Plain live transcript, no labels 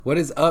What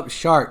is up,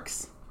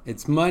 sharks?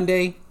 It's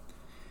Monday.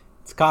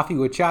 It's coffee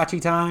with Chachi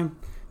time.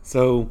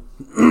 So,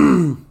 a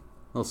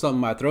little something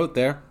in my throat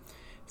there.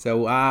 So,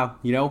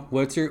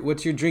 what's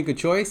your drink of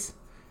choice?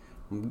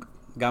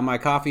 Got my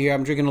coffee here.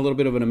 I'm drinking a little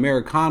bit of an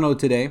Americano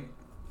today.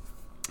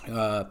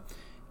 Kind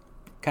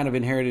of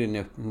inherited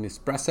an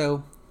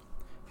espresso.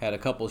 Had a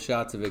couple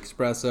shots of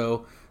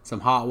espresso,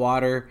 some hot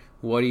water.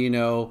 What do you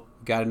know?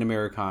 Got an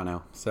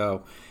Americano.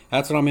 So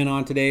that's what I'm in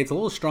on today. It's a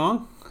little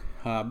strong.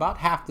 About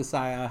half the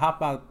size,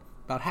 about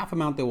half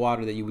amount the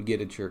water that you would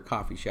get at your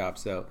coffee shop.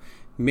 So it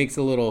makes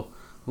it a little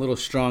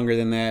stronger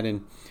than that.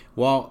 And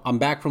well, I'm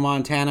back from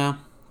Montana.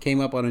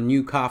 Came up on a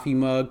new coffee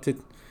mug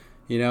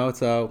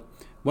So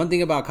one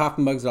thing about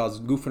coffee mugs, I was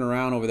goofing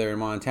around over there in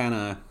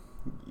Montana.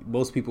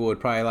 Most people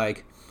would probably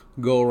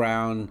go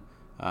around,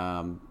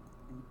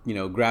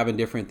 grabbing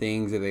different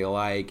things that they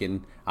like,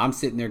 and I'm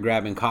sitting there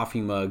grabbing coffee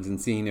mugs and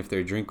seeing if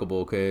they're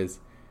drinkable because.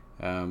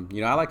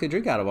 I like to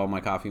drink out of all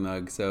my coffee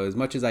mugs. So as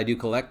much as I do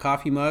collect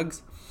coffee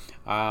mugs,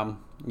 I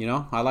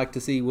like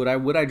to see would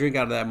I drink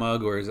out of that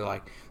mug, or is it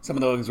like some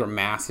of the mugs were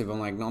massive?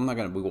 I'm like, no, I'm not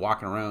going to be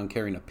walking around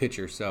carrying a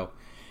pitcher. So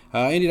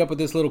I ended up with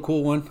this little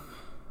cool one.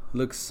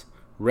 Looks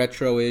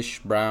retro-ish,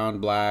 brown,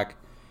 black.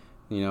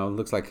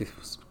 Looks like it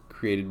was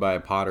created by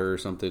a potter or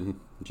something in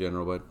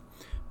general,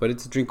 but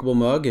it's a drinkable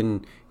mug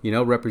and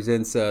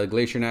represents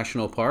Glacier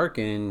National Park.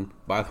 And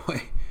by the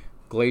way,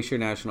 Glacier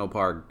National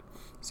Park.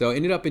 So I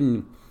ended up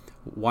in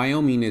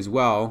Wyoming as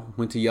well.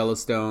 Went to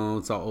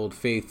Yellowstone, saw Old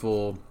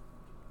Faithful,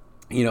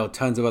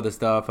 tons of other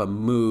stuff, a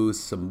moose,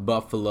 some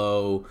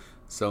buffalo,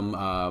 some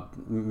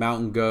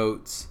mountain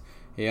goats.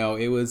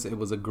 It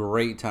was a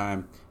great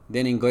time.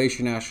 Then in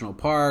Glacier National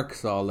Park,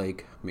 saw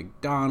Lake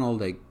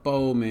McDonald, Lake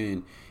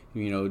Bowman,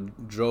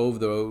 drove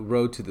the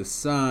road to the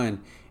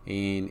sun.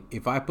 And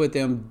if I put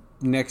them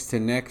next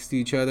to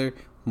each other,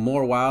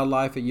 more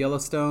wildlife at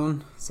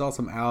Yellowstone. Saw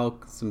some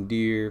elk, some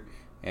deer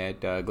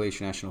at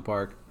Glacier National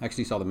Park.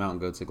 Actually saw the mountain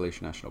goats at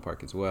Glacier National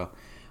Park as well.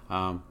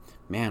 I'm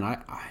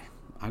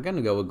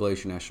gonna go with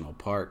Glacier National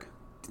Park.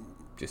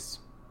 Just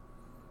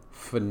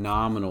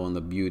phenomenal in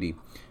the beauty.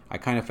 I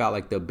kind of felt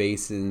like the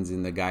basins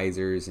and the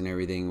geysers and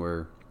everything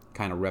were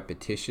kind of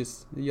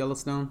repetitious in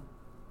Yellowstone.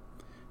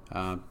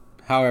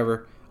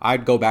 However,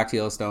 I'd go back to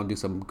Yellowstone, do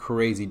some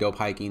crazy dope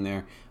hiking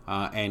there,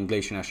 and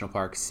Glacier National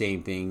Park,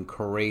 same thing,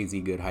 crazy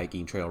good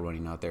hiking, trail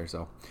running out there.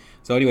 So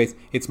anyways,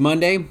 it's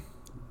Monday.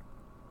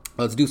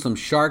 Let's do some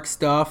shark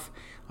stuff,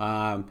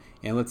 and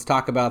let's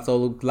talk about,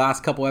 so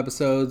last couple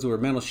episodes were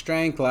mental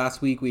strength.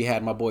 Last week we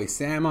had my boy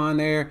Sam on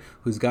there,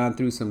 who's gone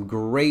through some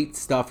great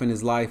stuff in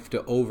his life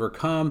to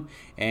overcome.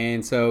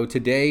 And so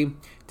today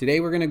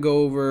we're going to go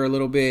over a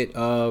little bit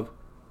of,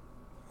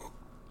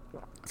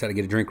 let's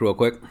get a drink real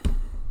quick.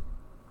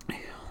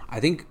 I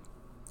think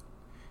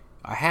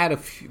I had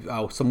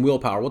some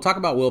willpower. We'll talk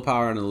about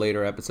willpower in a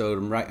later episode.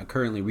 I'm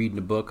currently reading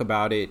a book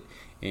about it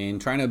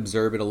and trying to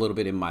observe it a little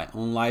bit in my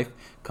own life,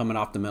 coming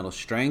off the mental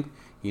strength.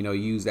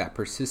 Use that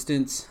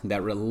persistence,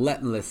 that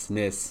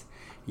relentlessness,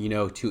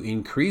 to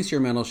increase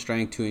your mental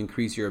strength, to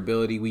increase your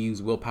ability. We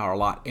use willpower a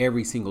lot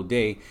every single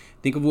day.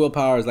 Think of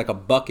willpower as like a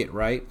bucket,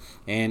 right?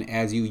 And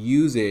as you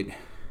use it,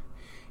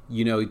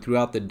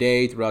 throughout the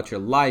day, throughout your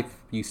life,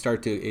 it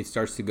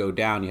starts to go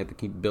down. You have to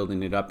keep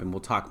building it up, and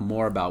we'll talk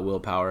more about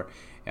willpower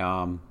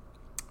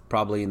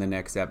probably in the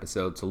next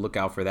episode. So look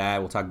out for that.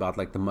 We'll talk about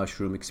like the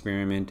marshmallow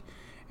experiment,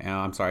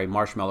 and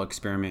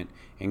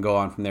go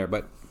on from there.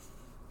 But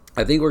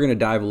I think we're going to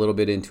dive a little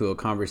bit into a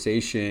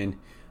conversation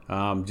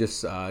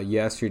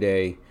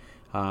yesterday,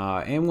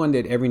 and one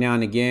that every now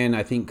and again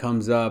I think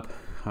comes up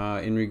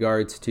in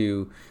regards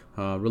to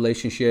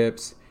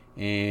relationships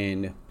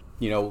and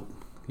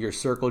your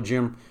circle.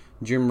 Jim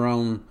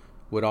Rohn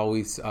would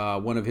always,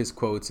 one of his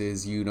quotes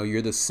is,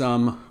 you're the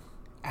sum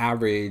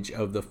average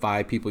of the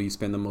 5 people you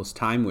spend the most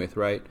time with,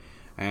 right?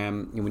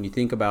 And when you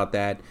think about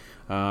that,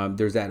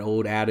 there's that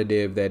old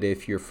adage that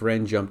if your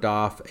friend jumped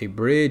off a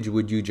bridge,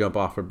 would you jump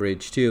off a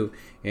bridge too?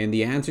 And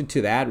the answer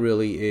to that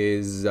really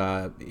is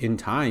in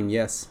time,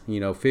 yes.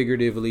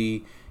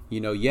 Figuratively,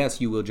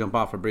 yes, you will jump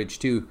off a bridge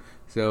too.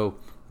 So,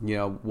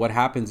 what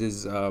happens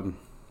is a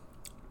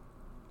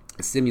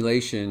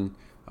simulation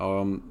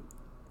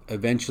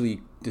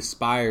eventually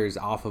aspires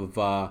off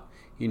of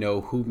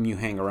whom you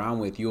hang around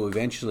with. You'll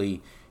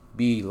eventually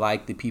be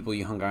like the people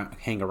you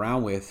hang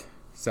around with.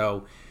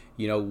 So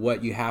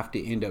what you have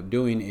to end up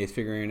doing is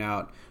figuring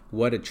out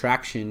what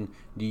attraction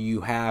do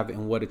you have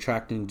and what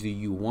attraction do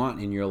you want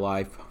in your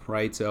life,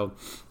 right? So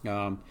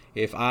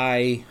if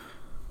I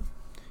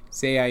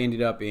say I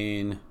ended up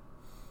in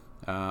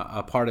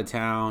a part of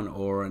town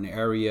or an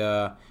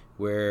area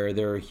where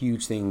there are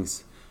huge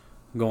things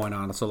going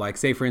on. So like,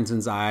 say for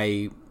instance,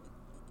 I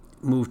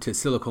moved to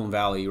Silicon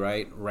Valley,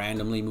 right?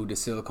 Randomly moved to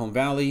Silicon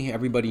Valley.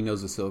 Everybody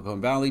knows what Silicon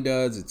Valley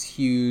does. It's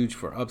huge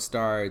for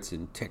upstarts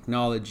and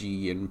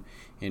technology and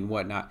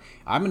whatnot.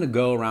 I'm going to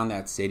go around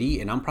that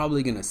city and I'm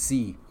probably going to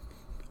see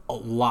a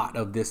lot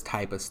of this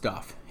type of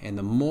stuff. And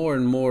the more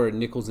and more it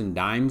nickels and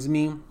dimes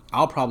me,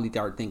 I'll probably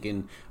start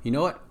thinking, you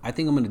know what? I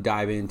think I'm going to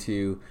dive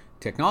into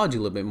technology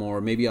a little bit more.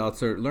 Maybe I'll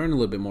start learn a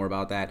little bit more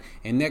about that.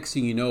 And next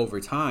thing you know,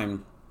 over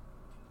time,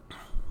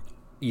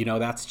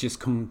 that's just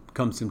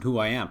comes from who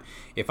I am.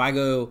 If I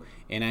go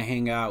and I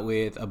hang out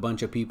with a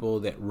bunch of people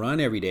that run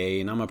every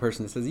day, and I'm a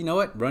person that says, you know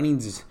what,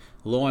 running's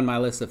low on my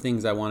list of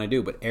things I want to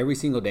do, but every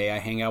single day I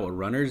hang out with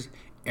runners,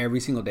 and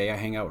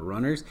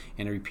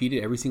I repeat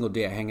it every single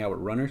day I hang out with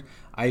runners,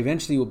 I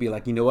eventually will be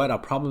like, you know what, I'll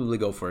probably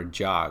go for a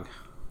jog.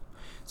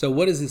 So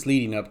what is this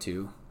leading up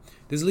to?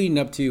 This leading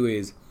up to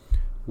is,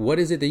 what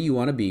is it that you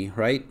want to be,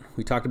 right?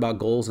 We talked about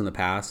goals in the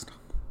past.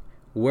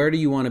 Where do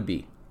you want to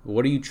be?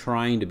 What are you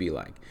trying to be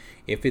like?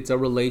 If it's a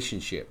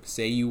relationship,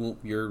 say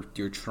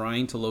you're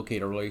trying to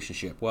locate a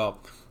relationship. Well,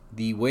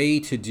 the way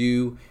to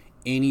do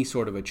any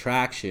sort of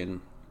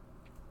attraction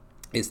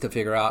is to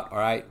figure out, all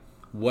right,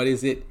 what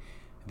is it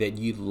that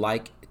you'd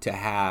like to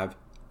have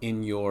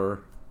in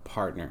your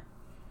partner,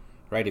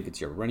 right? If it's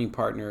your running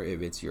partner,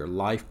 if it's your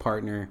life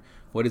partner,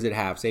 what does it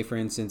have? Say, for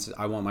instance,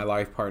 I want my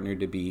life partner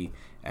to be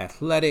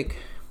athletic.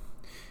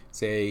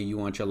 Say you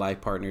want your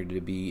life partner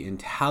to be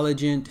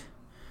intelligent,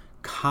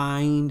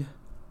 kind,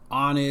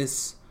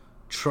 honest,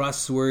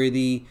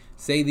 trustworthy.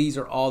 Say these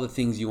are all the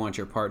things you want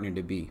your partner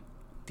to be.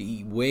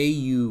 The way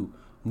you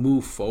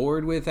move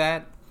forward with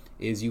that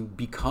is you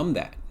become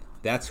that.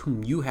 That's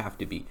whom you have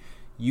to be.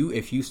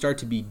 If you start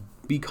to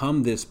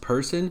become this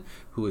person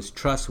who is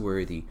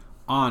trustworthy,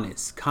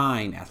 honest,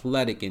 kind,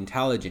 athletic,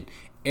 intelligent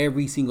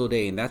every single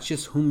day, and that's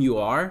just whom you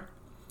are,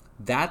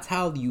 that's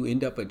how you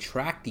end up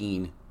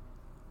attracting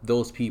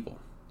those people.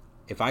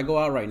 If I go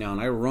out right now and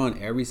I run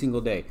every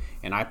single day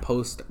and I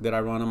post that I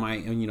run on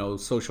my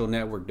social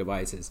network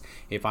devices,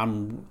 if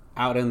I'm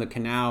out in the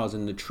canals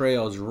and the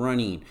trails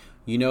running,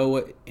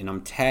 and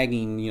I'm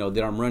tagging,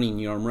 that I'm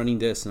running, I'm running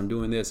this and I'm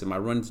doing this and my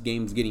run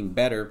game's getting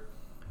better,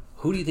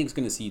 who do you think is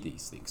going to see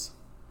these things?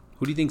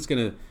 Who do you think is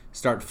going to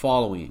start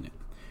following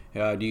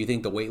it? Do you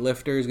think the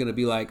weightlifter is going to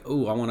be like,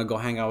 oh, I want to go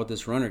hang out with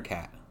this runner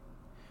cat?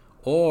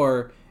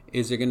 Or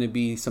is there going to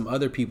be some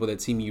other people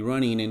that see me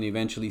running and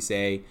eventually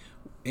say,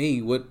 hey,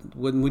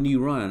 when do you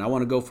run? I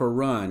want to go for a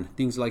run.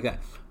 Things like that.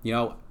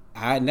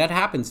 And that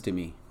happens to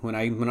me when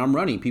I'm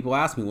running. People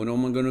ask me, when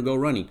am I going to go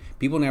running?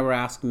 People never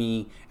ask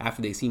me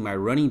after they see my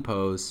running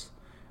posts.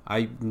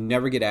 I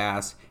never get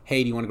asked,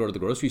 hey, do you want to go to the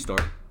grocery store?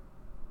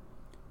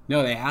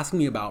 No, they ask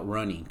me about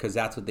running because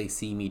that's what they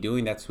see me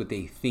doing. That's what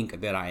they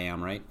think that I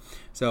am, right?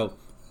 So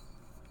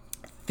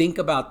think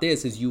about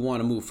this as you want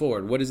to move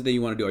forward. What is it that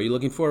you want to do? Are you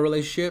looking for a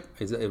relationship?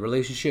 Is a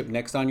relationship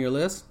next on your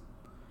list?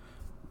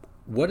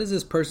 What does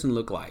this person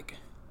look like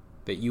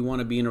that you want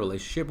to be in a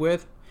relationship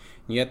with?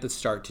 And you have to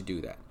start to do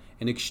that.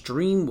 An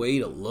extreme way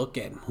to look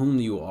at whom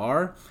you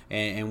are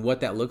and what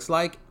that looks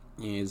like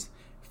is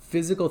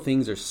physical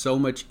things are so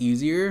much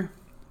easier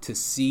to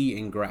see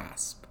and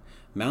grasp.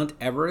 Mount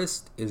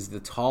Everest is the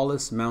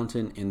tallest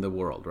mountain in the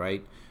world,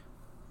 right?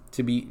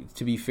 To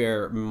be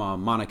fair,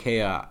 Mauna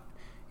Kea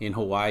in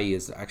Hawaii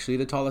is actually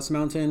the tallest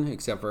mountain,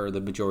 except for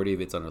the majority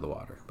of it's under the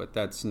water. But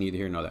that's neither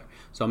here nor there.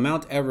 So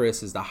Mount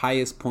Everest is the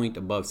highest point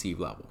above sea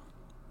level.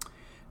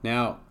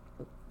 Now,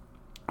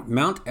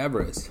 Mount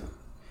Everest,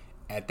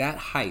 at that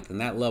height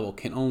and that level,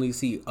 can only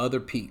see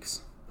other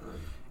peaks.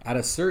 At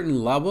a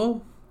certain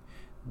level,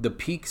 the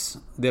peaks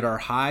that are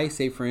high,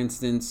 say for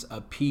instance,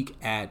 a peak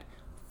at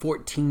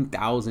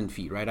 14,000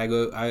 feet, right?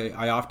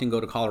 I often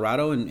go to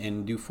Colorado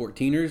and do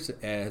 14ers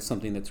as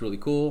something that's really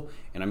cool.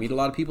 And I meet a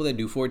lot of people that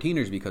do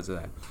 14ers because of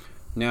that.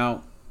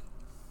 Now,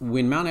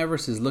 when Mount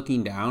Everest is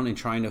looking down and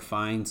trying to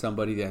find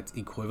somebody that's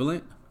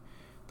equivalent,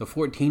 the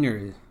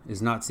 14er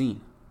is not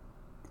seen.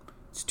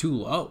 It's too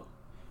low.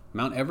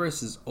 Mount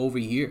Everest is over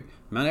here.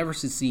 Mount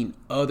Everest is seeing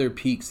other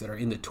peaks that are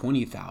in the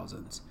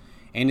 20,000s.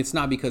 And it's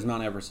not because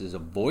Mount Everest is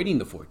avoiding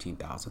the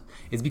 14,000.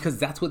 It's because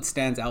that's what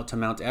stands out to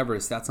Mount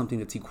Everest. That's something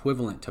that's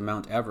equivalent to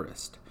Mount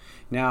Everest.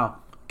 Now,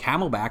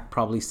 Camelback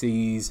probably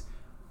sees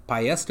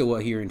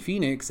Paestua here in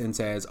Phoenix and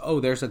says, oh,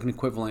 there's an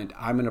equivalent.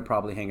 I'm going to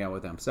probably hang out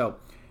with them. So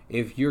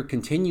if you're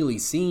continually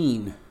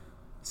seeing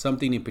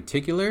something in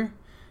particular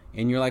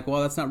and you're like,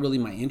 well, that's not really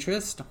my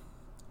interest,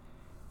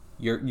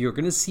 you're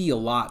going to see a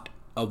lot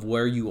of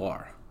where you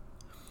are.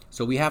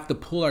 So we have to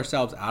pull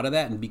ourselves out of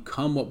that and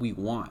become what we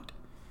want.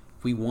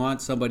 If we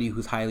want somebody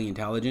who's highly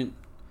intelligent,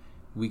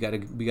 we got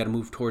to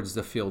move towards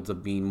the fields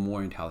of being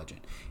more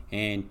intelligent.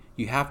 And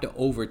you have to,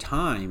 over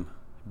time,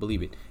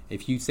 believe it.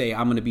 If you say,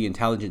 I'm going to be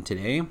intelligent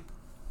today,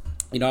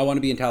 I want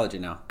to be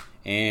intelligent now.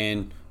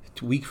 And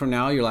a week from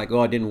now, you're like,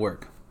 oh, it didn't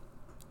work.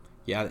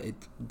 Yeah,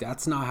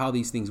 that's not how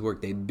these things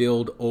work. They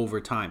build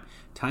over time.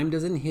 Time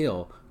doesn't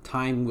heal.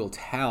 Time will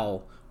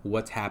tell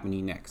what's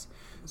happening next.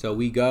 So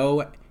we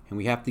go and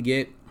we have to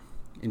get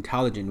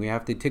intelligent.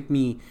 It took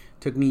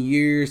me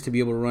years to be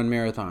able to run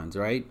marathons,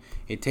 right?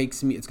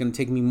 It's going to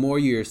take me more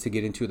years to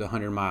get into the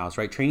 100 miles,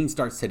 right? Training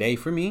starts today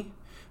for me.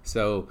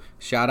 So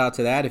shout out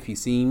to that. If you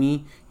see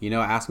me,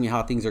 ask me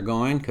how things are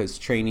going because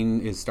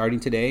training is starting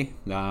today.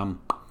 I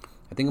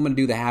think I'm going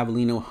to do the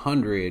Javelina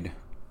 100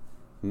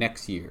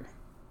 next year.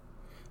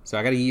 So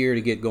I got a year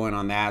to get going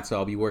on that. So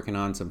I'll be working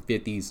on some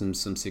 50s and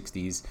some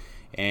 60s.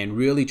 and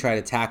really try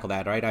to tackle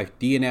that, right? I've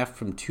DNF'd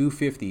from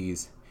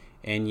 250s,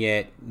 and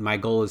yet my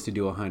goal is to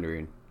do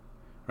 100,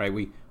 right?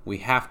 We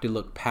have to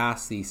look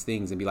past these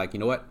things and be like, you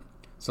know what?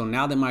 So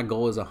now that my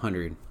goal is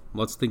 100,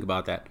 let's think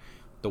about that.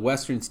 The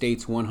Western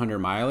States 100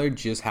 miler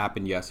just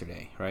happened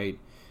yesterday, right?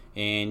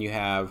 And you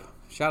have,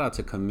 shout out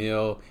to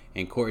Camille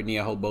and Courtney.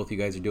 I hope both of you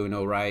guys are doing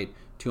all right.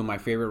 Two of my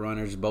favorite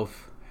runners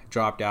both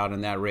dropped out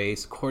in that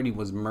race. Courtney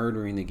was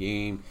murdering the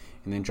game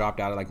and then dropped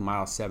out at like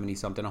mile 70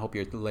 something. I hope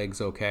your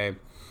leg's okay.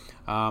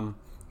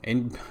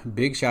 And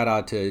big shout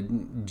out to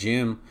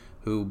Jim,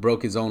 who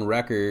broke his own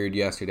record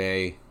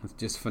yesterday. It's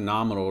just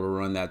phenomenal to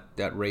run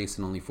that race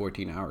in only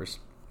 14 hours.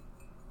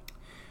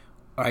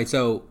 All right,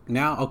 so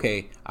now,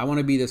 okay, I want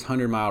to be this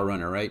 100-mile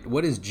runner, right?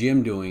 What is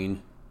Jim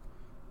doing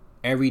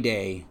every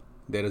day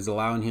that is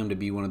allowing him to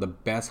be one of the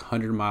best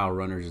 100-mile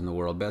runners in the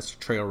world,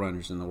 best trail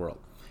runners in the world?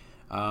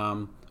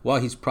 Well,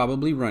 he's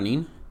probably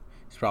running.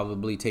 He's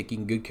probably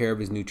taking good care of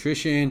his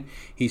nutrition.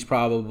 He's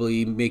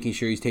probably making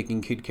sure he's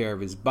taking good care of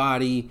his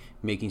body,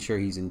 making sure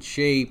he's in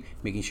shape,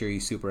 making sure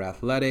he's super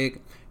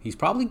athletic. He's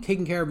probably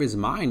taking care of his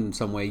mind in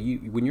some way.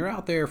 When you're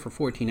out there for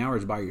 14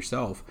 hours by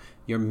yourself,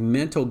 your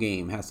mental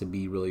game has to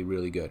be really,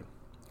 really good.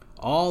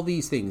 All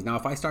these things. Now,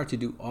 if I start to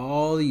do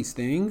all these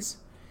things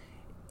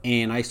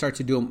and I start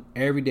to do them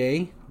every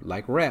day,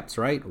 like reps,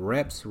 right?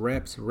 Reps.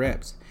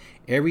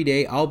 Every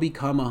day, I'll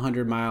become a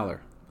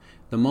 100-miler.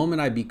 The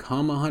moment I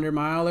become a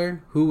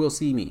 100-miler, who will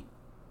see me?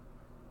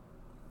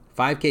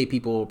 5K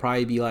people will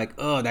probably be like,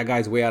 oh, that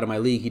guy's way out of my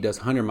league. He does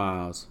 100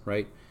 miles,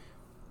 right?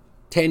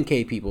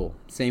 10K people,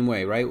 same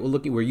way, right?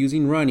 We're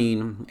using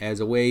running as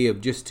a way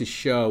of just to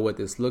show what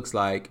this looks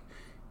like.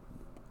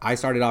 I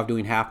started off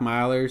doing half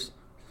milers,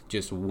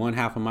 just one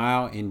half a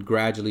mile, and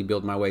gradually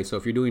built my way. So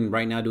if you're doing a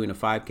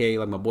 5K,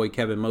 like my boy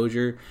Kevin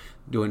Mosier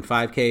doing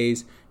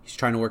 5Ks, he's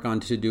trying to work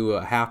on to do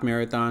a half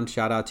marathon.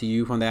 Shout out to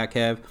you from that,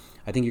 Kev.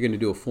 I think you're going to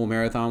do a full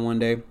marathon one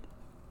day.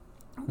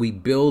 We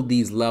build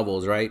these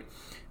levels, right?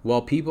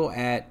 Well, people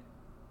at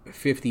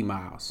 50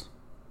 miles.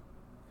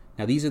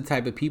 Now, these are the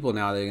type of people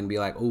now that are going to be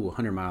like, oh,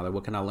 100 miler,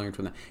 what can I learn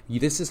from that?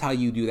 This is how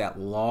you do that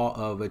law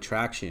of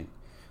attraction.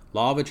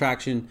 Law of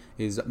attraction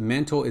is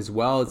mental as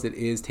well as it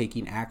is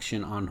taking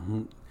action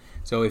on.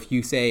 So if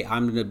you say,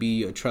 I'm going to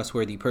be a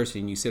trustworthy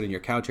person, you sit on your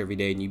couch every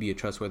day and you be a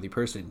trustworthy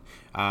person.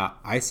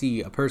 I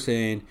see a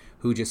person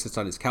who just sits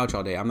on his couch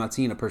all day. I'm not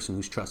seeing a person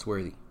who's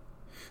trustworthy.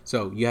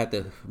 So you have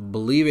to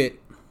believe it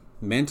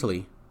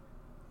mentally,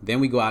 then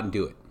we go out and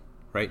do it,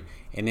 right?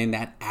 And then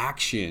that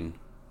action,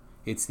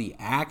 it's the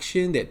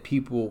action that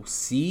people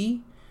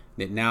see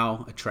that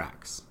now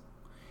attracts.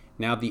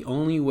 Now, the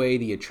only way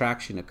the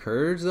attraction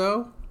occurs,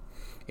 though,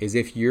 is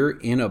if you're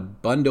in a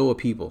bundle of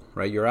people,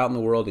 right? You're out in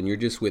the world and you're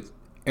just with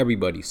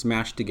everybody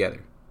smashed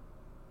together.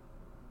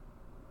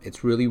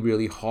 It's really,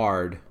 really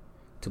hard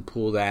to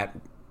pull that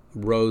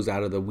rose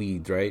out of the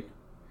weeds, right?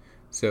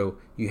 So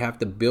you have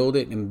to build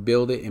it and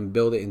build it and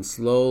build it and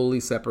slowly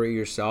separate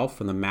yourself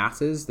from the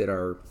masses that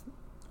are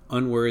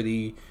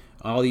unworthy,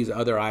 all these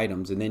other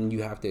items. And then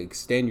you have to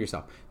extend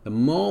yourself. The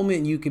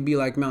moment you can be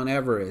like Mount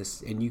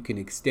Everest and you can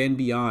extend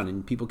beyond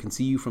and people can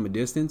see you from a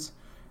distance,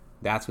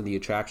 that's when the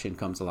attraction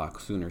comes a lot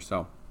sooner.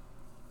 So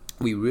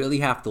we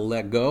really have to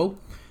let go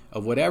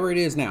of whatever it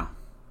is now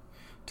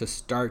to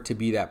start to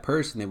be that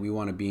person that we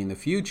want to be in the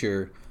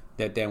future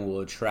that then will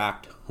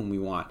attract whom we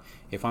want.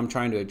 If I'm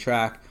trying to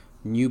attract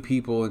new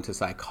people into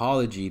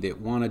psychology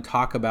that want to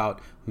talk about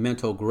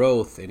mental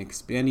growth and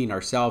expanding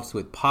ourselves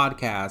with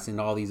podcasts and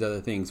all these other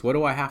things, what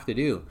do I have to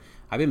do?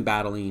 I've been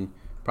battling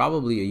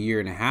probably a year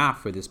and a half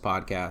for this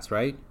podcast,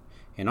 right?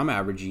 And I'm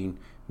averaging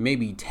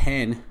maybe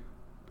 10,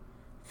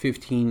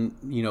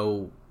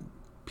 15,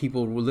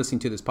 people listening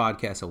to this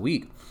podcast a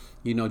week.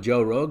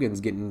 Joe Rogan's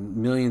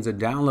getting millions of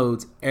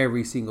downloads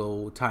every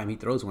single time he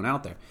throws one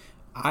out there.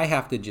 I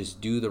have to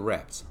just do the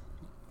reps.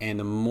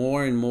 And the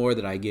more and more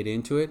that I get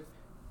into it,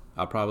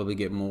 I'll probably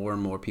get more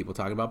and more people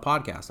talking about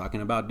podcasts, talking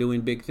about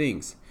doing big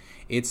things.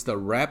 It's the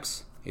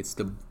reps. It's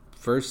the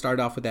first start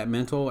off with that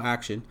mental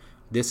action.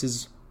 This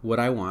is what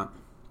I want.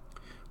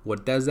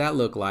 What does that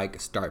look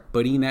like? Start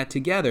putting that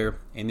together,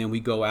 and then we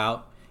go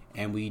out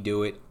and we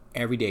do it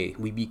every day.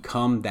 We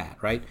become that,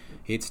 right?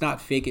 It's not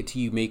fake it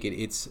till you make it.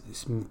 It's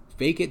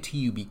fake it till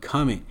you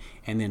become it,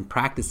 and then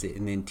practice it,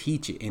 and then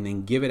teach it, and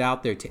then give it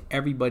out there to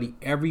everybody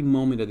every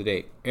moment of the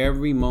day.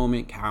 Every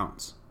moment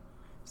counts.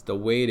 It's the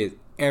way it is.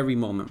 Every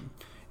moment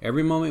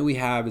we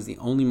have is the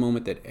only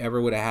moment that ever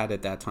would have had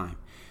at that time.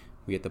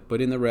 We have to put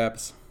in the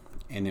reps,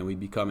 and then we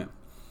become it.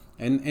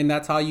 And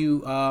that's how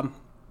you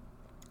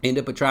end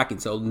up attracting.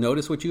 So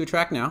notice what you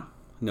attract now.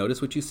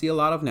 Notice what you see a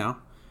lot of now.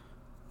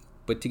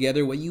 Put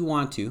together what you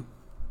want to.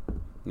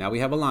 Now we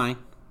have a line.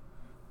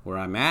 Where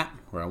I'm at,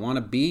 where I want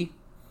to be.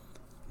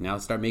 Now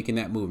start making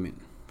that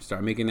movement.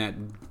 Start making that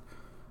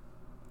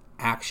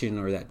action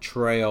or that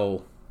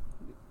trail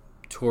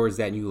towards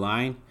that new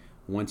line.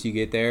 Once you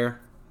get there,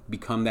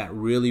 become that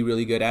really,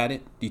 really good at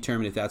it.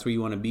 Determine if that's where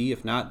you want to be.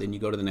 If not, then you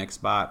go to the next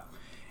spot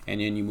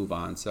and then you move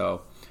on.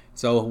 So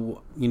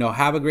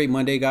have a great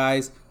Monday,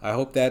 guys. I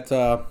hope that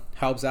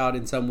helps out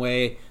in some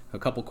way. a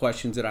couple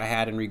questions that I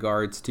had in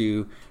regards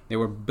to, they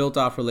were built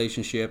off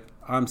relationship.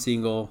 I'm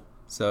single,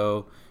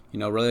 so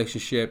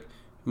relationship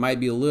might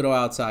be a little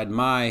outside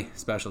my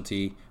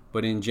specialty,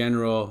 but in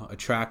general,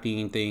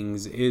 attracting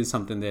things is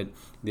something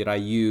that I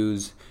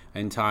use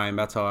in time.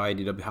 That's how I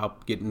ended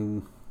up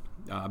getting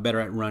better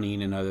at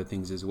running and other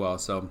things as well.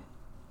 So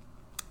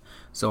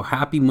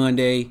happy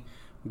Monday.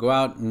 Go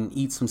out and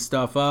eat some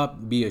stuff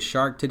up. Be a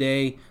shark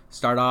today.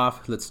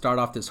 Let's start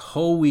off this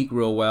whole week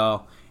real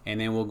well,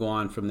 and then we'll go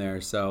on from there.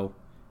 So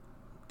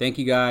thank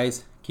you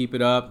guys. Keep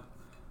it up.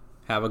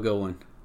 Have a good one.